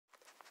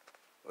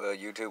Well,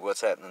 YouTube,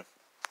 what's happening?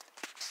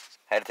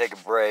 Had to take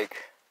a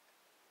break.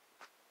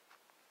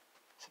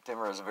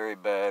 September was a very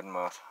bad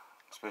month,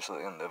 especially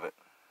the end of it.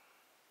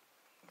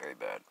 Very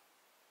bad.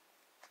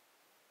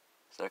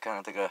 So I kind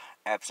of took a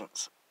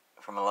absence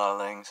from a lot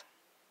of things.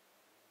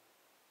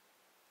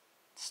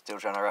 Still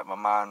trying to wrap my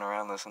mind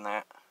around this and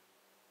that.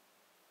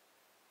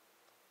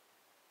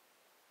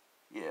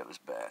 Yeah, it was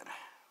bad.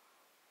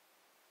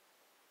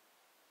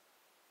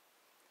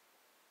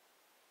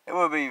 I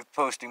will be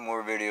posting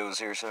more videos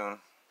here soon.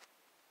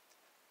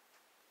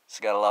 It's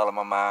got a lot on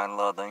my mind, a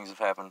lot of things have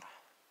happened.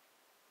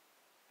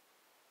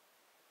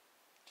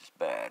 Just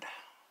bad.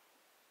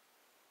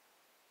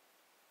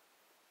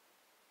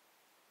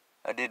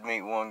 I did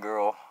meet one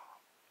girl,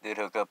 did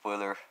hook up with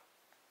her.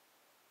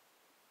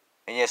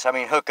 And yes, I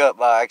mean hook up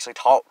by actually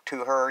talk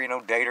to her,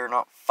 date her,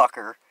 not fuck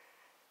her,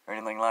 or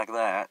anything like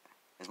that.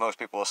 As most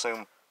people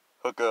assume,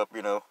 hook up.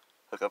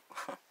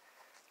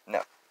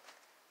 No.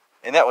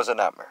 And that was a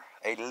nightmare.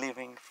 A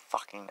living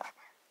fucking nightmare.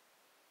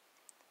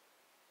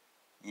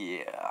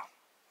 Yeah.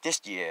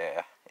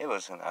 It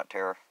was a night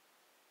terror.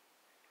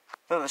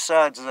 But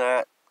besides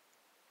that,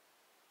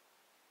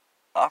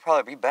 I'll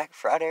probably be back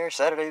Friday or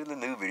Saturday with a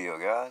new video,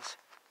 guys.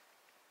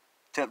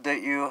 To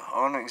update you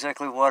on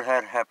exactly what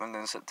had happened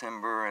in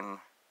September and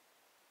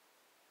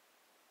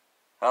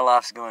how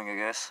life's going, I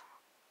guess.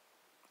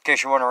 In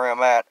case you're wondering where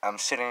I'm at, I'm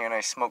sitting in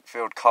a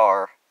smoke-filled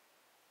car.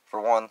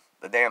 For one,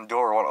 the damn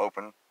door won't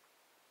open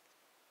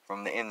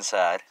from the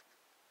inside.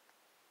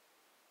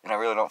 And I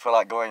really don't feel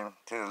like going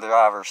to the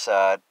driver's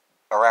side,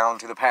 around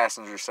to the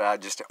passenger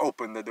side, just to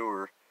open the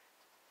door.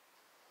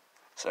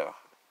 So,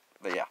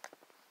 but yeah.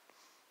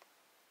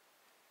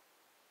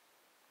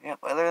 Yep,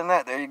 other than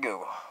that, there you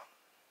go.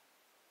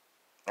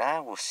 I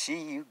will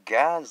see you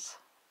guys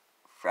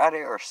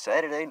Friday or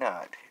Saturday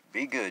night.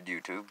 Be good,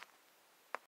 YouTube.